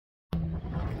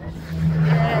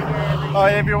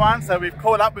Hi everyone, so we've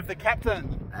caught up with the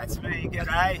captain. That's me,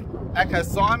 g'day. Echo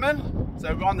Simon.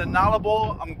 So we're on the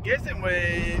Nullarbor. I'm guessing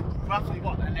we're roughly,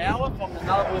 what, an hour from the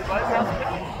Nullarbor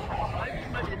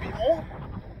Raising? Maybe a bit more?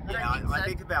 Yeah, I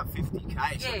think about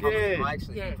 50k, so I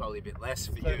actually think probably a bit less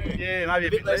for you. Yeah, maybe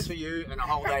a bit less for you and a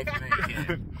whole day for me.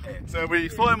 Yeah. So we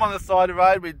saw him on the side of the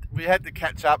road. We had to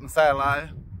catch up and say hello.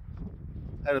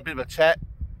 Had a bit of a chat.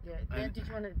 Yeah, did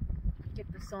you want to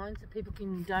get the signs that people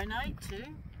can donate to?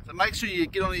 So make sure you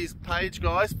get on his page,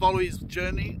 guys. Follow his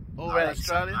journey all around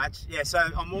Australia. So much. Yeah, so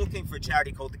I'm working for a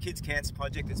charity called the Kids Cancer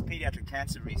Project. It's paediatric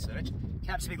cancer research.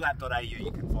 capsbiglap.au.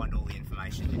 You can find all the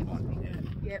information you want. Yeah.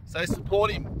 Yep. So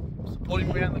support him. Support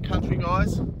him around the country,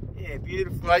 guys. Yeah,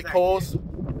 beautiful. Great cause.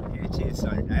 Yeah, cheers.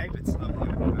 Sorry, Dave. It's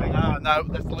lovely. No,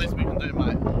 that's the least we can do,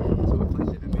 mate. It's a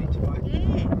pleasure to meet you, mate.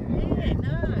 Yeah,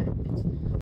 no.